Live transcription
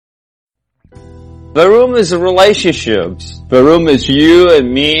The room is relationships. The room is you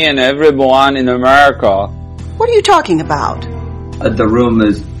and me and everyone in America. What are you talking about? The room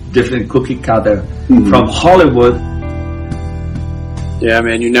is different cookie cutter from Hollywood. Yeah,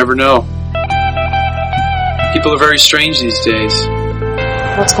 man, you never know. People are very strange these days.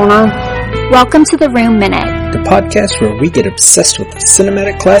 What's going on? Welcome to The Room Minute, the podcast where we get obsessed with the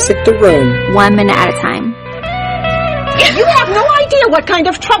cinematic classic The Room. 1 minute at a time. You have no idea what kind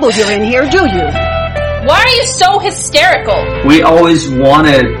of trouble you're in here, do you? Why are you so hysterical? We always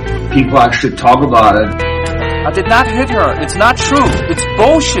wanted people actually talk about it. I did not hit her. It's not true. It's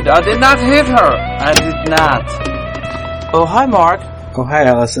bullshit. I did not hit her. I did not. Oh, hi, Mark. Oh, hi,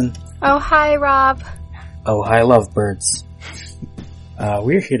 Allison. Oh, hi, Rob. Oh, hi, lovebirds.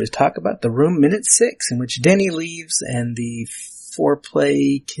 We're here to talk about The Room Minute 6, in which Denny leaves and the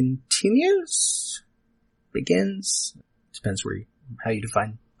foreplay continues? Begins? Depends how you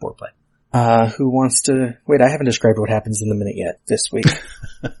define foreplay. Who wants to... Wait, I haven't described what happens in the minute yet this week.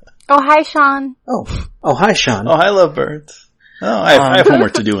 Oh, hi, Sean. Oh, hi, Sean. Oh, hi, lovebirds. Oh, I have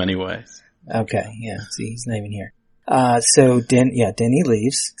homework to do anyway. Okay, yeah, see, he's not even here. So Denny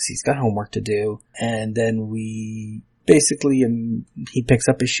leaves, because he's got homework to do, and then we basically, he picks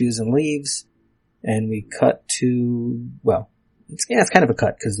up his shoes and leaves, and we cut to, well, it's kind of a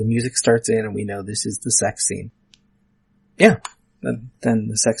cut, because the music starts in, and we know this is the sex scene. Yeah, then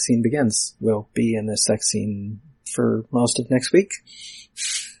the sex scene begins. We'll be in the sex scene for most of next week.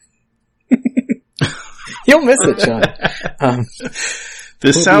 You'll miss it, Sean.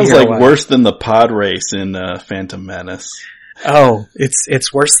 This sounds like worse than the pod race in Phantom Menace. Oh,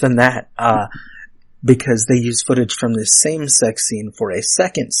 it's worse than that. Because they use footage from this same sex scene for a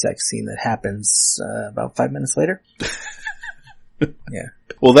second sex scene that happens about 5 minutes later. Yeah.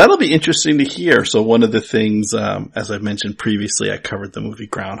 Well, that'll be interesting to hear. So one of the things, as I've mentioned previously, I covered the movie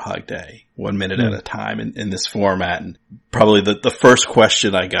Groundhog Day, 1 minute at a time in this format. And probably the first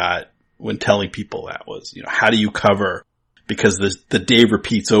question I got when telling people that was, how do you cover, because the day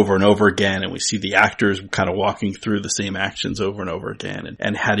repeats over and over again, and we see the actors kind of walking through the same actions over and over again,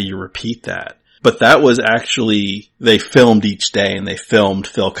 and how do you repeat that? But that was actually, they filmed each day, and they filmed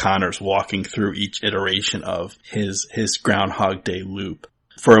Phil Connors walking through each iteration of his Groundhog Day loop.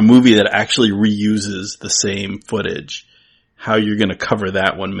 For a movie that actually reuses the same footage, how you're going to cover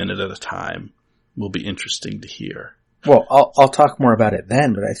that 1 minute at a time will be interesting to hear. Well, I'll talk more about it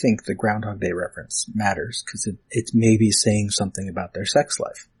then, but I think the Groundhog Day reference matters because it's maybe saying something about their sex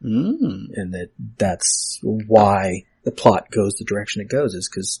life. And that's why the plot goes the direction it goes, is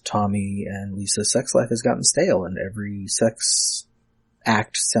because Tommy and Lisa's sex life has gotten stale and every sex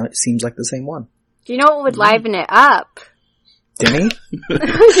act seems like the same one. Do you know what would liven it up? Denny?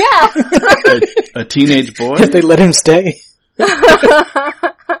 Yeah. A teenage boy? If they let him stay.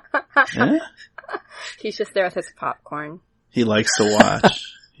 Eh? He's just there with his popcorn. He likes to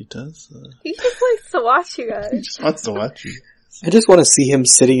watch. He does. He just likes to watch you guys. He just wants to watch you. I just want to see him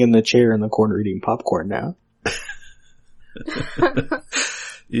sitting in the chair in the corner eating popcorn now.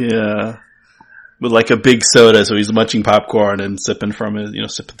 Yeah. With like a big soda, so he's munching popcorn and sipping from it,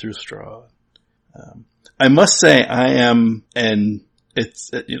 sipping through a straw. I must say I am, and it's,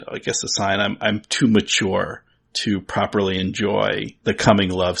 I guess a sign I'm too mature to properly enjoy the coming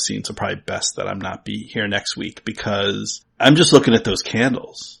love scene. So probably best that I'm not be here next week, because I'm just looking at those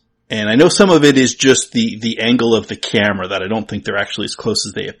candles. And I know some of it is just the angle of the camera, that I don't think they're actually as close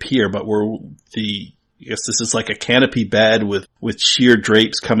as they appear, but I guess this is like a canopy bed with sheer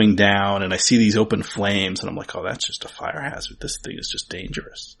drapes coming down, and I see these open flames, and I'm like, oh, that's just a fire hazard. This thing is just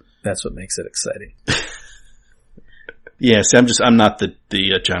dangerous. That's what makes it exciting. Yeah, see, I'm not the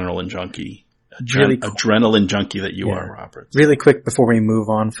adrenaline junkie. Adrenaline junkie that you are, Robert. Really quick before we move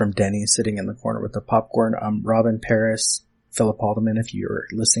on from Denny sitting in the corner with the popcorn, Robin Paris, Philip Haldeman, if you're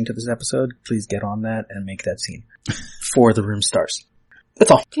listening to this episode, please get on that and make that scene for The Room Stars. That's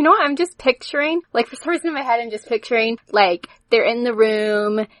all. Do you know what I'm just picturing? Like, for some reason in my head, I'm just picturing, like, they're in the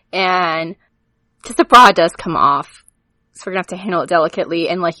room, and just the bra does come off. So we're gonna have to handle it delicately,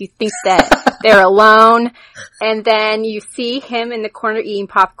 and, like, you think that they're alone, and then you see him in the corner eating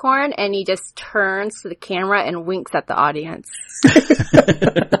popcorn, and he just turns to the camera and winks at the audience.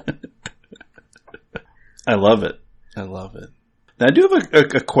 I love it. Now, I do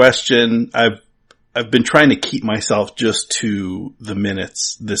have a question. I've been trying to keep myself just to the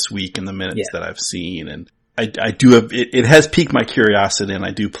minutes this week and the minutes that I've seen, and I do have, it has piqued my curiosity, and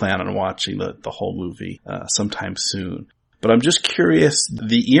I do plan on watching the whole movie sometime soon. But I'm just curious,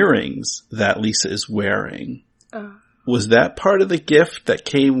 the earrings that Lisa is wearing, was that part of the gift that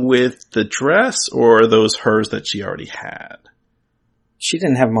came with the dress, or are those hers that she already had? She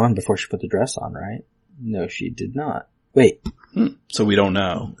didn't have them on before she put the dress on, right? No, she did not. Wait. So we don't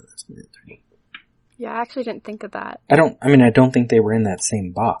know. Yeah, I actually didn't think of that. I don't think they were in that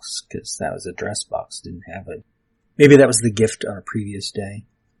same box, because that was a dress box, didn't have it. Maybe that was the gift on a previous day.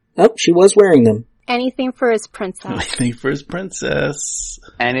 Oh, she was wearing them. Anything for his princess. Anything for his princess.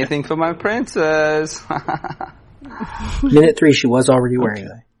 Anything for my princess. Minute 3, she was already wearing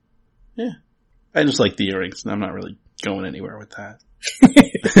them. Yeah. I just like the earrings, and I'm not really going anywhere with that.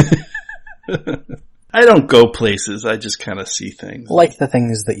 I don't go places, I just kind of see things. Like the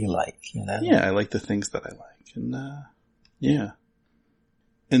things that you like, you know? Yeah, I like the things that I like. And, yeah.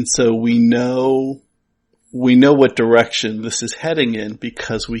 And so we know what direction this is heading in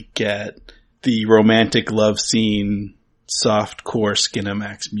because we get the romantic love scene, softcore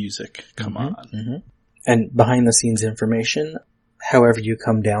Skinamax music come on. Mm-hmm. And behind the scenes information, however you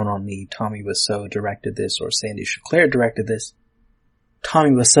come down on the Tommy Wiseau directed this or Sandy Chaclair directed this,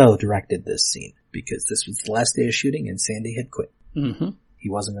 Tommy Wiseau directed this scene because this was the last day of shooting and Sandy had quit. Mm-hmm. He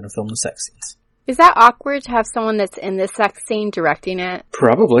wasn't going to film the sex scenes. Is that awkward to have someone that's in this sex scene directing it?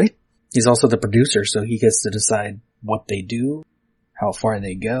 Probably. He's also the producer, so he gets to decide what they do, how far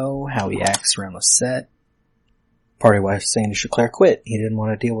they go, how he acts around the set. Part of why Sandy Chaclair quit. He didn't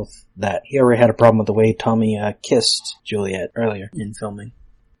want to deal with that. He already had a problem with the way Tommy kissed Juliet earlier in filming.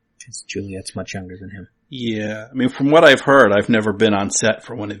 Because Juliet's much younger than him. Yeah. I mean, from what I've heard, I've never been on set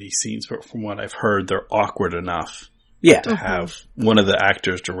for one of these scenes, but from what I've heard, they're awkward enough to have one of the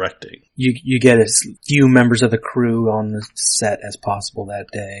actors directing. You get as few members of the crew on the set as possible that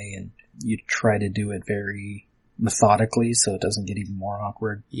day, and you try to do it very methodically so it doesn't get even more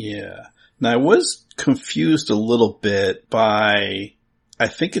awkward. Yeah. Now, I was confused a little bit by, I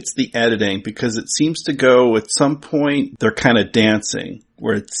think it's the editing, because it seems to go at some point they're kind of dancing,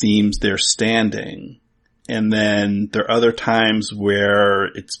 where it seems they're standing. And then there are other times where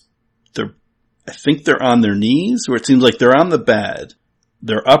I think they're on their knees, where it seems like they're on the bed.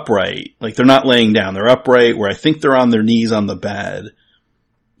 They're upright. Like they're not laying down. They're upright, where I think they're on their knees on the bed.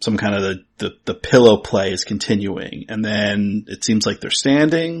 Some kind of the pillow play is continuing. And then it seems like they're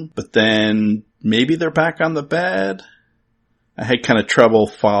standing, but then maybe they're back on the bed. I had kind of trouble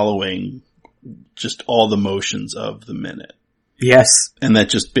following just all the motions of the minute. Yes. And that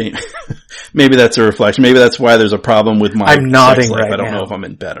just being, maybe that's a reflection. Maybe that's why there's a problem with my I'm nodding sex life. right I don't now. know if I'm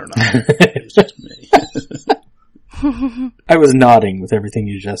in bed or not. It's just me. I was nodding with everything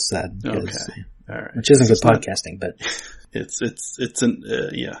you just said. Okay. All right. Which isn't good podcasting, but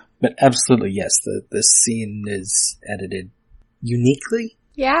yeah. But absolutely, yes, this scene is edited uniquely.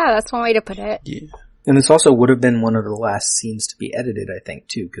 Yeah, that's one way to put it. Yeah. And this also would have been one of the last scenes to be edited, I think,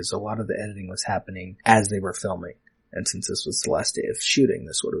 too, because a lot of the editing was happening as they were filming. And since this was the last day of shooting,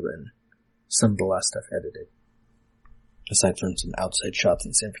 this would have been some of the last stuff edited. Aside from some outside shots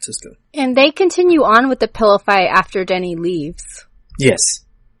in San Francisco. And they continue on with the pillow fight after Denny leaves. Yes.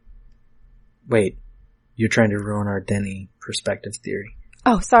 Wait, you're trying to ruin our Denny perspective theory.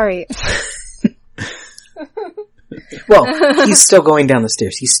 Oh, sorry. Well, he's still going down the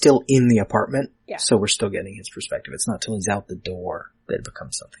stairs. He's still in the apartment. Yeah. So we're still getting his perspective. It's not till he's out the door that it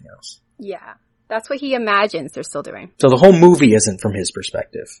becomes something else. Yeah. That's what he imagines they're still doing. So the whole movie isn't from his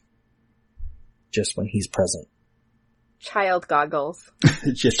perspective. Just when he's present. Child goggles.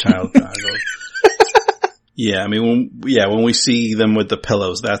 Just child goggles. Yeah, I mean, when we see them with the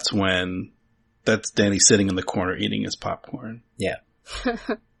pillows, that's Danny sitting in the corner eating his popcorn. Yeah.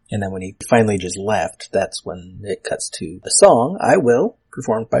 And then when he finally just left, that's when it cuts to the song, I Will,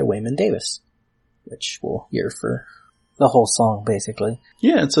 performed by Wayman Davis. Which we'll hear for the whole song, basically.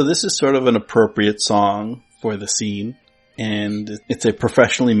 Yeah, and so this is sort of an appropriate song for the scene. And it's a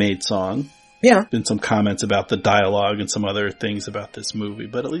professionally made song. Yeah. Been some comments about the dialogue and some other things about this movie,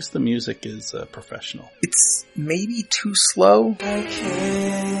 but at least the music is professional. It's maybe too slow. I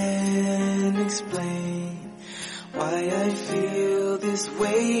can't explain why I feel this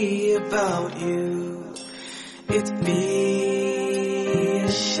way about you. It'd be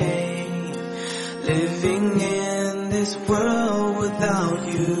a shame living in this world without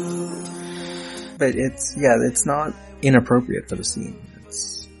you. But it's not inappropriate for the scene.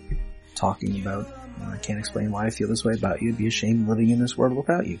 Talking about, I can't explain why I feel this way about you. It'd be a shame living in this world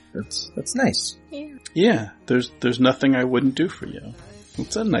without you. That's nice. Yeah, there's nothing I wouldn't do for you.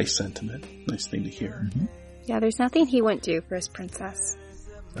 It's a nice sentiment. Nice thing to hear. Mm-hmm. Yeah, there's nothing he wouldn't do for his princess.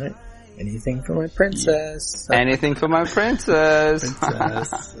 Right. Anything for my princess. Yeah. Anything for my princess.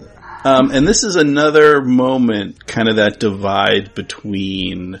 And this is another moment, kind of that divide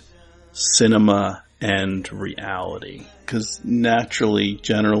between cinema and reality. Because naturally,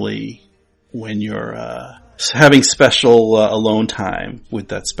 generally, when you're having special alone time with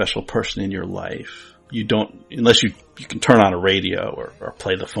that special person in your life. You don't, unless you can turn on a radio or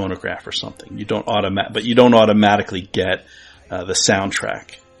play the phonograph or something. You don't automatically get the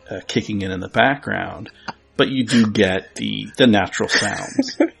soundtrack kicking in the background, but you do get the natural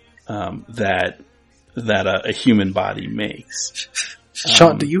sounds that a human body makes.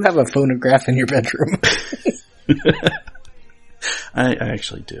 Sean, do you have a phonograph in your bedroom? I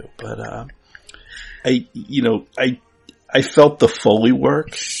actually do, but I felt the Foley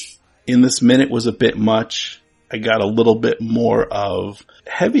work in this minute was a bit much. I got a little bit more of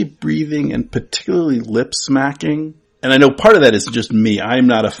heavy breathing and particularly lip smacking. And I know part of that is just me. I'm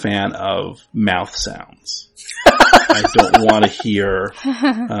not a fan of mouth sounds. I don't want to hear,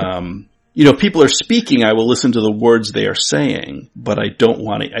 people are speaking. I will listen to the words they are saying, but I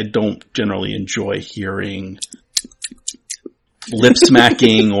don't generally enjoy hearing lip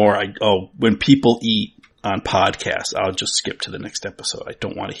smacking or when people eat on podcasts, I'll just skip to the next episode. I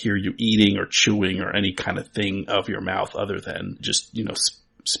don't want to hear you eating or chewing or any kind of thing of your mouth other than just,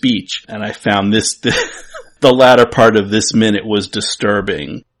 speech. And I found the latter part of this minute was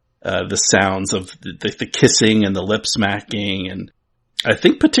disturbing. The sounds of the kissing and the lip smacking. And I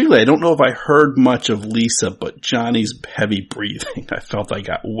think particularly, I don't know if I heard much of Lisa, but Johnny's heavy breathing. I felt I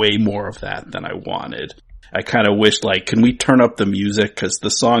got way more of that than I wanted. I kind of wished, can we turn up the music? Cause the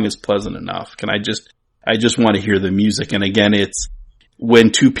song is pleasant enough. I just want to hear the music. And again, it's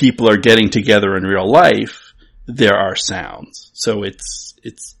when two people are getting together in real life, there are sounds. So it's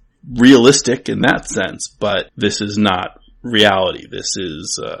realistic in that sense, but this is not reality. This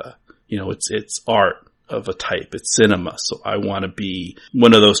is, it's art of a type. It's cinema. So I want to be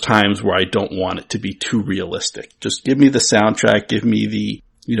one of those times where I don't want it to be too realistic. Just give me the soundtrack. Give me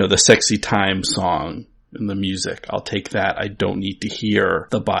the sexy time song and the music. I'll take that. I don't need to hear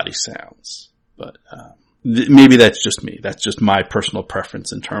the body sounds. But maybe that's just me. That's just my personal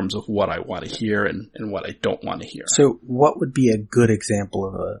preference in terms of what I want to hear and what I don't want to hear. So what would be a good example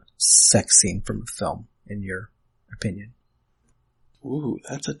of a sex scene from a film, in your opinion? Ooh,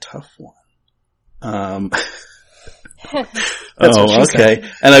 that's a tough one. Okay.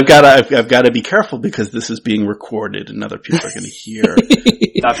 And I've got to be careful because this is being recorded and other people are going to hear.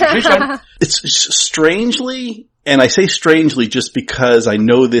 It's strangely, and I say strangely just because I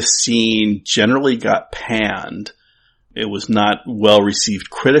know this scene generally got panned. It was not well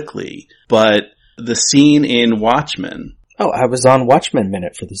received critically, but the scene in Watchmen. Oh, I was on Watchmen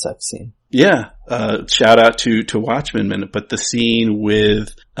Minute for the sex scene. Yeah, shout out to Watchmen Minute, but the scene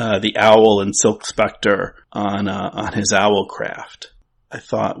with the owl and Silk Spectre on his owl craft, I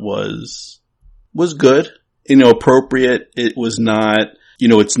thought was good, appropriate. It was not,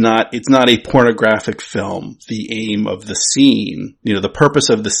 it's not a pornographic film. The aim of the scene, the purpose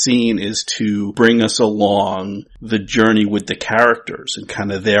of the scene is to bring us along the journey with the characters and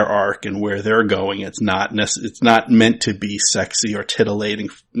kind of their arc and where they're going. It's not meant to be sexy or titillating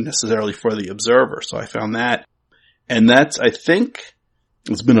necessarily for the observer. So I found that, and I think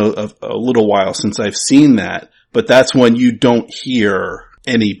it's been a little while since I've seen that, but that's when you don't hear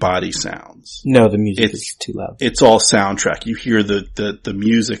any body sounds. No, the music is too loud. It's all soundtrack. You hear the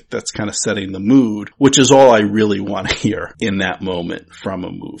music that's kind of setting the mood, which is all I really want to hear in that moment from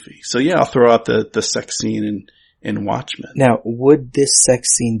a movie. So yeah, I'll throw out the sex scene in Watchmen. Now, would this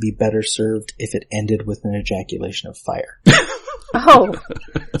sex scene be better served if it ended with an ejaculation of fire? Oh.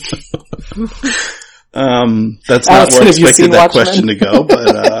 That's not where I expected that question to go,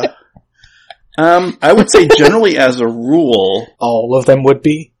 but I would say generally as a rule, all of them would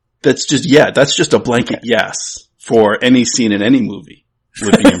be. That's just a blanket yes for any scene in any movie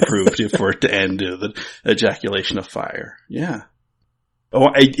would be improved for it to end with the ejaculation of fire. Yeah. Oh,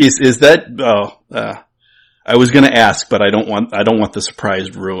 is that? I was going to ask, but I don't want the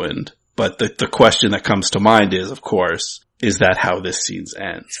surprise ruined. But the question that comes to mind is, of course, is that how this scene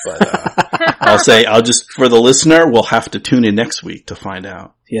ends? But I'll just for the listener, we'll have to tune in next week to find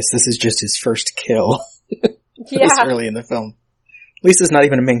out. Yes, this is just his first kill. This early in the film. Lisa's not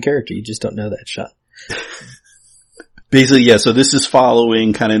even a main character. You just don't know that shot. Basically, yeah. So this is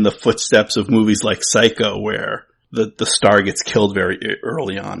following kind of in the footsteps of movies like Psycho, where the star gets killed very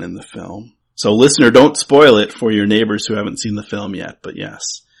early on in the film. So listener, don't spoil it for your neighbors who haven't seen the film yet. But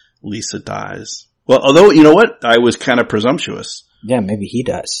yes, Lisa dies. Well, although, you know what? I was kind of presumptuous. Yeah, maybe he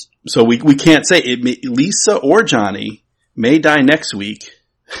does. So we can't say it. Lisa or Johnny may die next week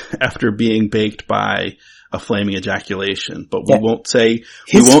after being baked by a flaming ejaculation, but we won't say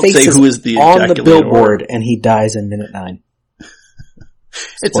who is the on ejaculator. The billboard, and he dies in minute 9.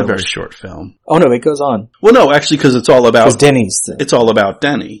 It's a very short film. Oh no, it goes on. Well, no, actually, because it's all about Denny's. It's all about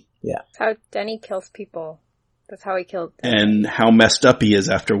Denny. Yeah, how Denny kills people. That's how he killed him. And how messed up he is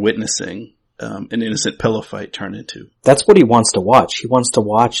after witnessing an innocent pillow fight turn into. That's what he wants to watch. He wants to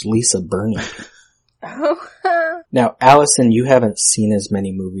watch Lisa burning. Now, Allison, you haven't seen as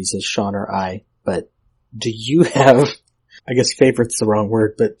many movies as Sean or I, but do you have, I guess favorite's the wrong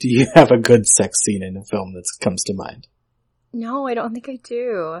word, but do you have a good sex scene in a film that comes to mind? No, I don't think I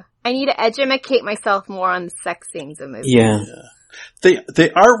do. I need to educate myself more on the sex scenes in movies. Yeah.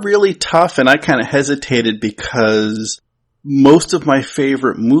 They are really tough, and I kind of hesitated because most of my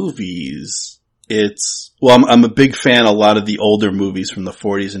favorite movies, I'm a big fan of a lot of the older movies from the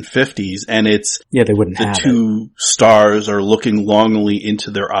 40s and 50s, and they wouldn't the have two stars are looking longingly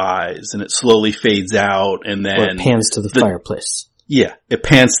into their eyes, and it slowly fades out, and then... Or it pans to the fireplace. Yeah, it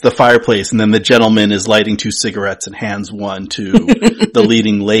pans to the fireplace, and then the gentleman is lighting 2 cigarettes and hands one to the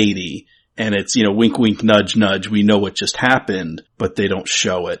leading lady. And it's, wink, wink, nudge, nudge. We know what just happened, but they don't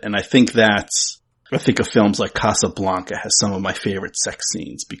show it. And I think of films like Casablanca has some of my favorite sex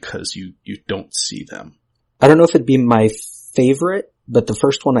scenes because you don't see them. I don't know if it'd be my favorite, but the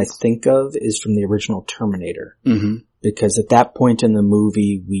first one I think of is from the original Terminator. Mm-hmm. Because at that point in the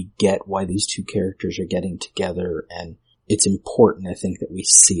movie, we get why these two characters are getting together, and it's important, I think, that we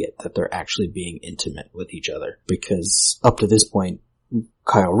see it, that they're actually being intimate with each other. Because up to this point,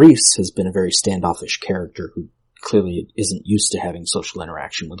 Kyle Reese has been a very standoffish character who clearly isn't used to having social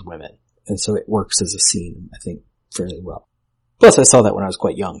interaction with women. And so it works as a scene, I think, fairly well. Plus, I saw that when I was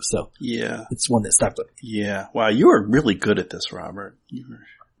quite young, so yeah, it's one that stuck with me. Yeah. Wow, you are really good at this, Robert.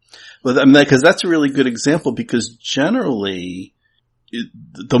 Well, I mean, because that's a really good example, because generally,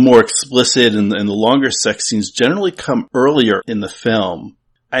 the more explicit and the longer sex scenes generally come earlier in the film.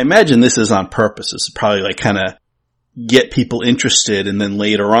 I imagine this is on purpose. It's probably like kind of get people interested, and then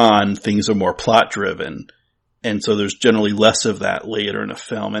later on things are more plot driven. And so there's generally less of that later in a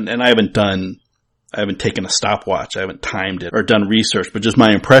film. And I haven't taken a stopwatch. I haven't timed it or done research, but just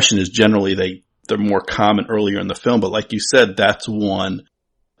my impression is generally they're more common earlier in the film. But like you said, that's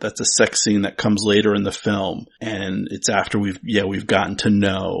a sex scene that comes later in the film. And it's after we've gotten to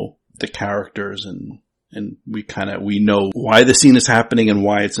know the characters, and we know why the scene is happening and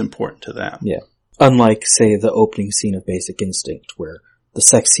why it's important to them. Yeah. Unlike, say, the opening scene of Basic Instinct, where the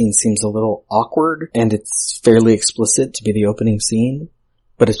sex scene seems a little awkward, and it's fairly explicit to be the opening scene,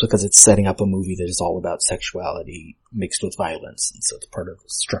 but it's because it's setting up a movie that is all about sexuality mixed with violence, and so it's part of the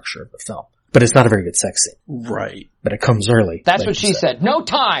structure of the film. But it's not a very good sex scene. Right. But it comes early. That's what she said. No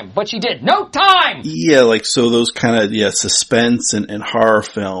time! But she did. No time! Yeah, like, so those kind of, suspense and horror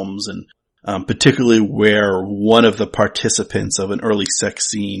films, and particularly where one of the participants of an early sex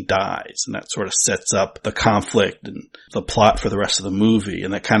scene dies, and that sort of sets up the conflict and the plot for the rest of the movie,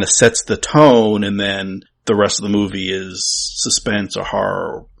 and that kind of sets the tone, and then the rest of the movie is suspense or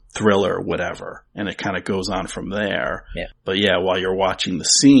horror, thriller, whatever, and it kind of goes on from there. Yeah. But yeah, while you're watching the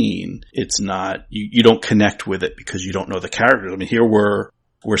scene, it's not, you don't connect with it because you don't know the characters. I mean, here we're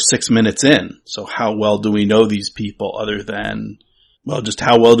 6 minutes in, so how well do we know these people other than, well, just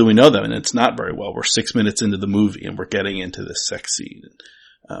how well do we know them? And it's not very well. We're 6 minutes into the movie and we're getting into this sex scene.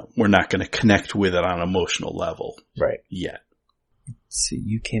 We're not going to connect with it on an emotional level. Right. Yet. Let's see,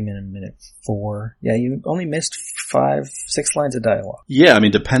 you came in minute 4. Yeah, you only missed 5-6 lines of dialogue. Yeah, I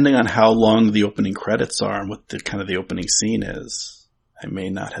mean, depending on how long the opening credits are and what the opening scene is, I may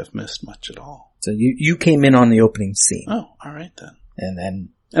not have missed much at all. So you came in on the opening scene. Oh, all right then.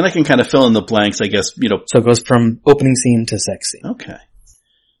 And I can kind of fill in the blanks, I guess, So it goes from opening scene to sex scene. Okay.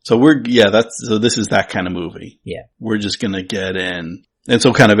 So this is that kind of movie. Yeah. We're just gonna get in. And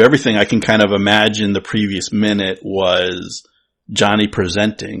so kind of everything I can kind of imagine the previous minute was Johnny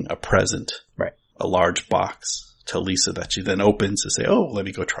presenting a present. Right. A large box to Lisa that she then opens to say, oh, let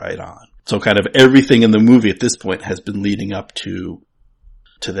me go try it on. So kind of everything in the movie at this point has been leading up to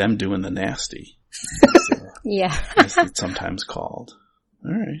them doing the nasty. Yeah. As it's sometimes called.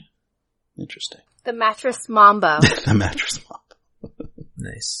 All right. Interesting. The mattress mambo. The mattress mambo.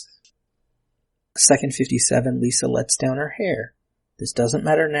 Nice. Second 57, Lisa lets down her hair. This doesn't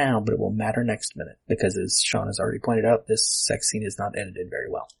matter now, but it will matter next minute. Because as Sean has already pointed out, this sex scene is not edited very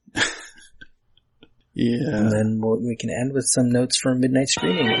well. Yeah. And then we can end with some notes from Midnight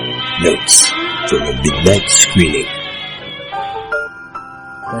Screening. Notes from a Midnight Screening.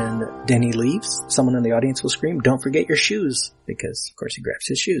 When Denny leaves, someone in the audience will scream, "Don't forget your shoes," because, of course, he grabs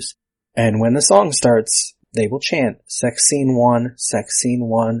his shoes. And when the song starts, they will chant, "Sex scene 1, sex scene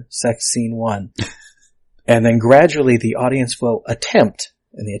 1, sex scene 1." And then gradually the audience will attempt,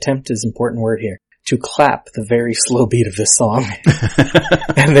 and the attempt is an important word here, to clap the very slow beat of this song.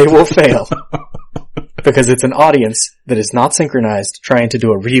 And they will fail. Because it's an audience that is not synchronized trying to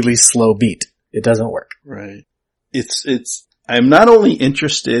do a really slow beat. It doesn't work. Right. I'm not only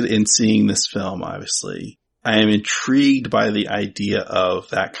interested in seeing this film, obviously. I am intrigued by the idea of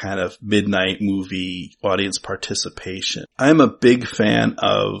that kind of midnight movie audience participation. I'm a big fan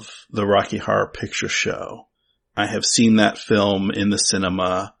of the Rocky Horror Picture Show. I have seen that film in the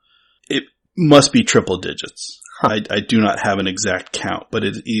cinema. It must be triple digits. I do not have an exact count, but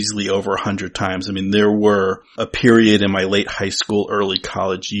it's easily over 100 times. I mean, there were a period in my late high school, early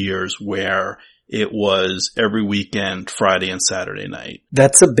college years where it was every weekend, Friday and Saturday night.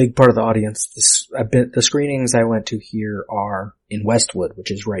 That's a big part of the audience. The screenings I went to here are in Westwood,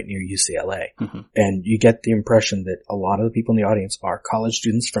 which is right near UCLA. Mm-hmm. And you get the impression that a lot of the people in the audience are college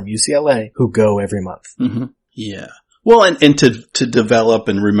students from UCLA who go every month. Mm-hmm. Yeah. Well, and to develop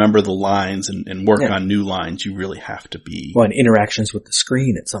and remember the lines and work on new lines, you really have to be... Well, and interactions with the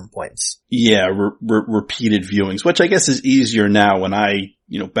screen at some points. Yeah, repeated viewings, which I guess is easier now when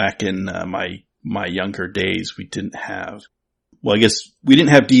back in my younger days, we didn't have... Well, I guess we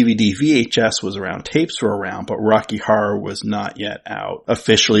didn't have DVD. VHS was around. Tapes were around, but Rocky Horror was not yet out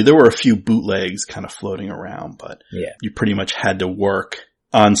officially. There were a few bootlegs kind of floating around, but you pretty much had to work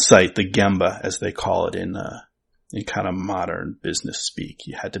on site, the Gemba, as they call it in kind of modern business speak.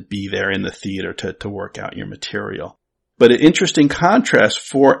 You had to be there in the theater to work out your material. But an interesting contrast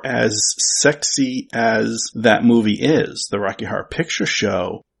for as sexy as that movie is, the Rocky Horror Picture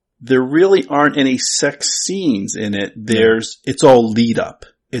Show, there really aren't any sex scenes in it. It's all lead up.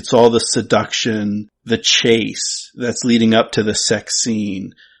 It's all the seduction, the chase that's leading up to the sex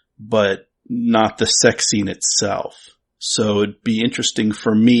scene, but not the sex scene itself. So it'd be interesting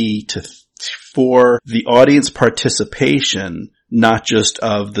for me for the audience participation, not just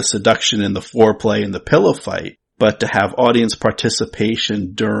of the seduction and the foreplay and the pillow fight, but to have audience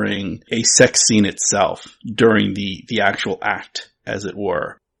participation during a sex scene itself, during the actual act, as it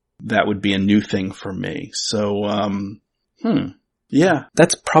were. That would be a new thing for me. So, yeah.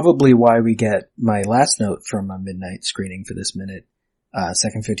 That's probably why we get my last note from a midnight screening for this minute.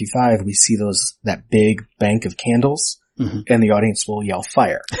 Second 55, we see that big bank of candles. Mm-hmm. And the audience will yell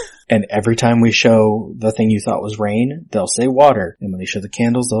fire. And every time we show the thing you thought was rain, they'll say water. And when they show the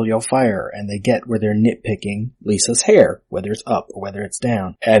candles, they'll yell fire. And they get where they're nitpicking Lisa's hair, whether it's up or whether it's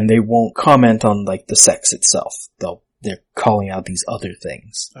down. And they won't comment on the sex itself. They're calling out these other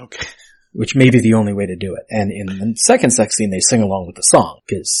things. Okay. Which may be the only way to do it. And in the second sex scene, they sing along with the song.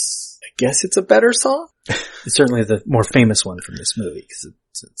 Because I guess it's a better song. It's certainly the more famous one from this movie. Because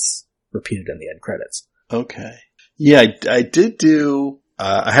it's repeated in the end credits. Okay. Yeah, I did do,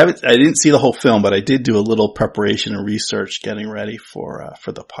 I didn't see the whole film, but I did do a little preparation and research getting ready for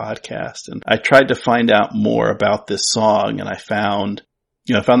the podcast. And I tried to find out more about this song, and I found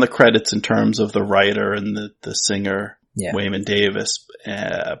the credits in terms of the writer and the singer, Wayman Davis,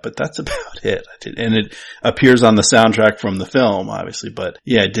 but that's about it. And it appears on the soundtrack from the film, obviously, but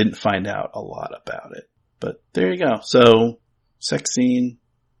I didn't find out a lot about it. But there you go. So, sex scene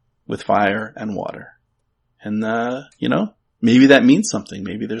with fire and water. And, maybe that means something.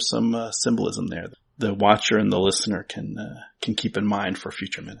 Maybe there's some symbolism there that the watcher and the listener can keep in mind for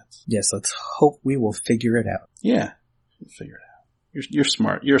future minutes. Yes, let's hope we will figure it out. Yeah, we'll figure it out. You're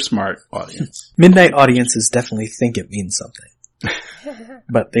smart. You're a smart audience. Midnight audiences definitely think it means something.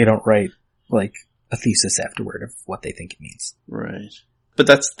 But they don't write, a thesis afterward of what they think it means. Right. But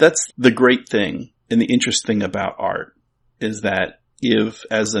that's the great thing and the interesting thing about art is that if,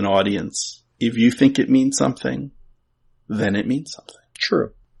 as an audience, if you think it means something, then it means something.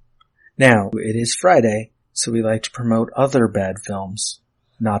 True. Now, it is Friday, so we like to promote other bad films.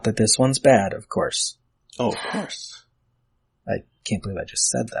 Not that this one's bad, of course. Oh, of course. I can't believe I just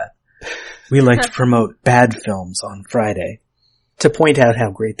said that. We like to promote bad films on Friday to point out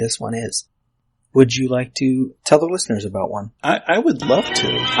how great this one is. Would you like to tell the listeners about one? I would love to.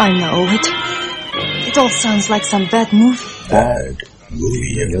 I know it. It all sounds like some bad movie. Bad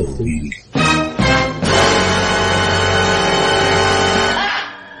movie of the week.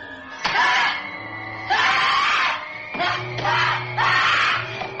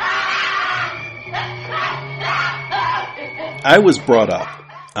 I was brought up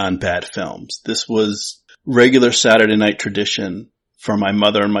on bad films. This was regular Saturday night tradition for my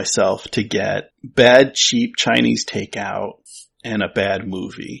mother and myself to get bad, cheap Chinese takeout and a bad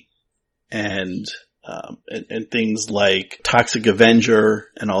movie. And things like Toxic Avenger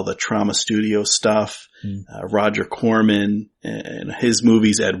and all the Trauma Studio stuff, Roger Corman and his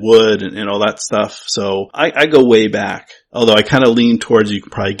movies, Ed Wood and all that stuff. So I go way back. Although I kind of lean towards, you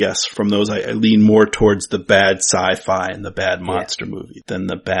can probably guess from those, I lean more towards the bad sci-fi and the bad monster movie than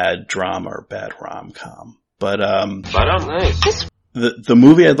the bad drama or bad rom-com. But nice. The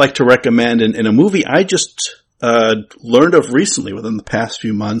movie I'd like to recommend, and a movie I just learned of recently within the past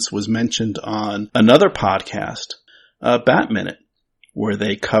few months was mentioned on another podcast, Bat Minute, where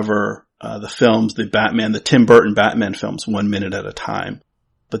they cover the films, the Tim Burton Batman films 1 minute at a time.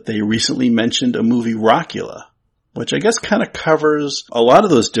 But they recently mentioned a movie, Rockula, which I guess kind of covers a lot of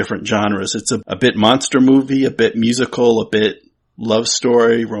those different genres. It's a bit monster movie, a bit musical, a bit love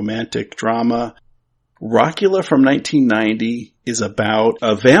story, romantic drama. Rockula from 1990 is about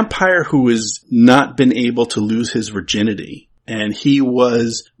a vampire who has not been able to lose his virginity. And he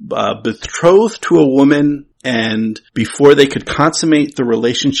was betrothed to a woman, and before they could consummate the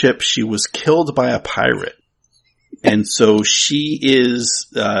relationship, she was killed by a pirate. And so she is,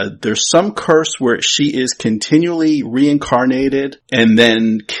 there's some curse where she is continually reincarnated and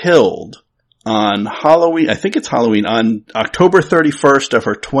then killed on Halloween. I think it's Halloween. On October 31st of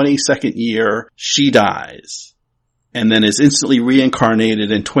her 22nd year, she dies. And then is instantly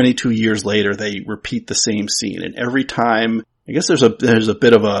reincarnated, and 22 years later they repeat the same scene. And every time, I guess there's a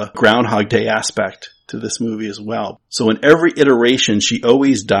bit of a Groundhog Day aspect to this movie as well. So in every iteration, she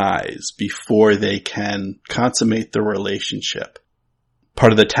always dies before they can consummate the relationship.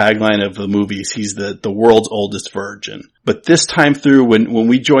 Part of the tagline of the movie is he's the world's oldest virgin. But this time through, when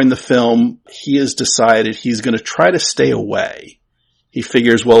we join the film, he has decided he's going to try to stay away. He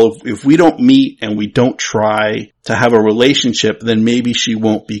figures, well, if we don't meet and we don't try to have a relationship, then maybe she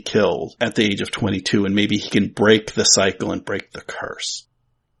won't be killed at the age of 22, and maybe he can break the cycle and break the curse.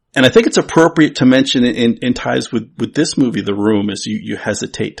 And I think it's appropriate to mention in ties with this movie, The Room, as you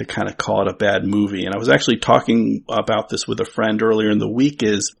hesitate to kind of call it a bad movie. And I was actually talking about this with a friend earlier in the week,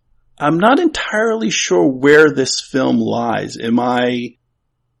 is I'm not entirely sure where this film lies. And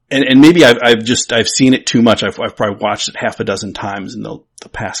maybe I've seen it too much. I've probably watched it half a dozen times in the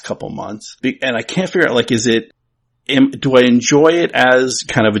past couple months. And I can't figure out, like, do I enjoy it as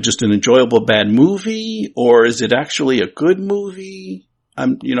kind of just an enjoyable bad movie, or is it actually a good movie?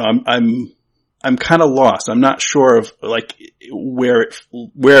 I'm kind of lost. I'm not sure of, like, where it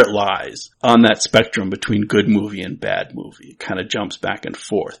lies on that spectrum between good movie and bad movie. It kind of jumps back and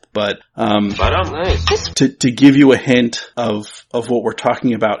forth. But to give you a hint of what we're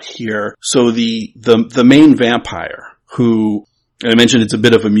talking about here, so the main vampire, who, and I mentioned it's a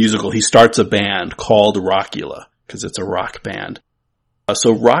bit of a musical, he starts a band called Rockula, because it's a rock band.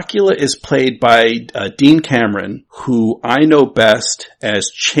 So Rockula is played by Dean Cameron, who I know best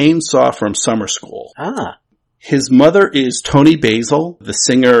as Chainsaw from Summer School. Ah. His mother is Toni Basil, the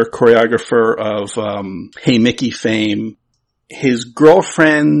singer, choreographer of Hey Mickey fame. His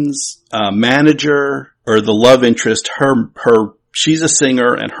girlfriend's manager, or the love interest, she's a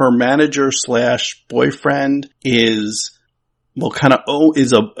singer, and her manager / boyfriend is, well,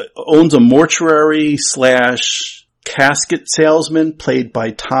 owns a mortuary / casket salesman played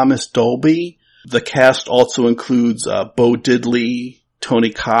by Thomas Dolby. The cast also includes Bo Diddley, Tony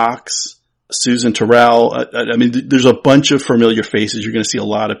Cox, Susan Terrell. I mean, there's a bunch of familiar faces. You're going to see a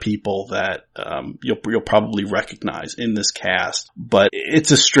lot of people that you'll probably recognize in this cast. But it's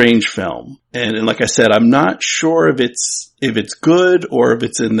a strange film, and like I said, I'm not sure if it's good or if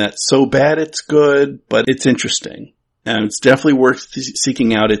it's in that so bad it's good, but it's interesting. And it's definitely worth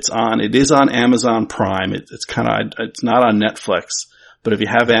seeking out. It is on Amazon Prime. It's not on Netflix, but if you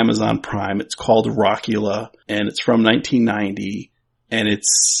have Amazon Prime, it's called Rockula, and it's from 1990, and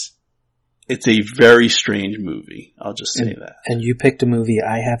it's a very strange movie. I'll just say that. And you picked a movie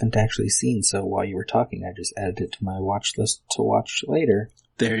I haven't actually seen, so while you were talking, I just added it to my watch list to watch later.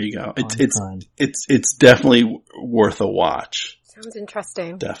 There you go. It's definitely worth a watch. Sounds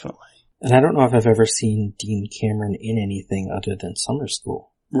interesting. Definitely. And I don't know if I've ever seen Dean Cameron in anything other than Summer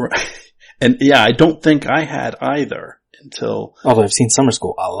School. Right. And yeah, I don't think I had either until... Although I've seen Summer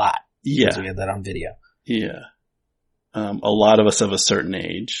School a lot. Yeah. Because we had that on video. Yeah. A lot of us of a certain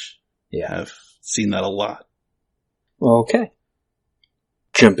age have seen that a lot. Okay.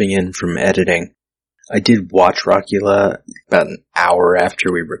 Jumping in from editing, I did watch Rockula about an hour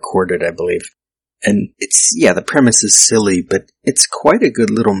after we recorded, I believe. And the premise is silly, but it's quite a good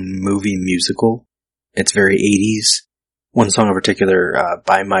little movie musical. It's very 80s. One song in particular,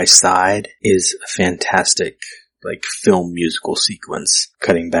 By My Side, is a fantastic, film musical sequence,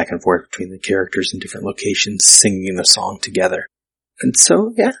 cutting back and forth between the characters in different locations, singing the song together. And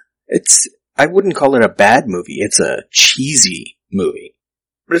so, I wouldn't call it a bad movie. It's a cheesy movie.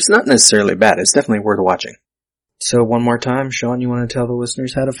 But it's not necessarily bad. It's definitely worth watching. So one more time, Sean, you want to tell the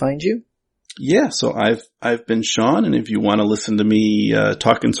listeners how to find you? Yeah, so I've been Sean, and if you want to listen to me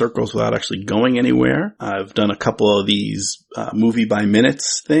talk in circles without actually going anywhere, I've done a couple of these movie by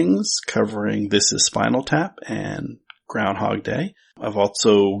minutes things covering This Is Spinal Tap and Groundhog Day. I've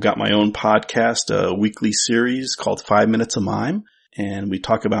also got my own podcast, a weekly series called 5 Minutes of Mime. And we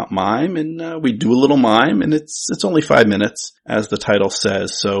talk about mime, and we do a little mime, and it's only 5 minutes, as the title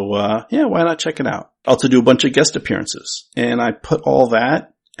says. So, why not check it out? I also do a bunch of guest appearances. And I put all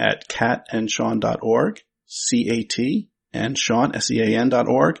that at catandshawn.org, C-A-T, and Sean,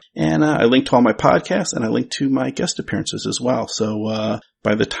 S-E-A-N.org. And I link to all my podcasts, and I link to my guest appearances as well. So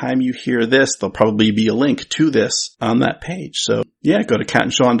by the time you hear this, there'll probably be a link to this on that page. So yeah, go to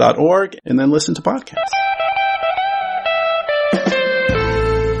catandshawn.org and then listen to podcasts.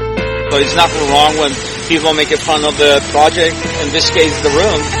 So there's nothing wrong when people make fun of the project, in this case, The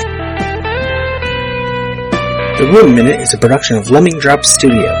Room. The Room Minute is a production of Lemming Drops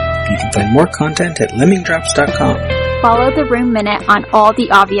Studio. You can find more content at lemmingdrops.com. Follow The Room Minute on all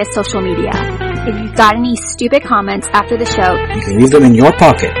the obvious social media. If you've got any stupid comments after the show, you can leave them in your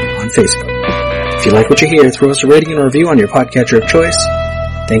pocket on Facebook. If you like what you hear, throw us a rating and a review on your podcatcher of choice.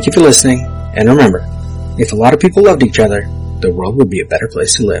 Thank you for listening, and remember, if a lot of people loved each other, the world would be a better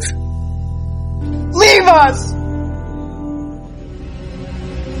place to live. Leave us!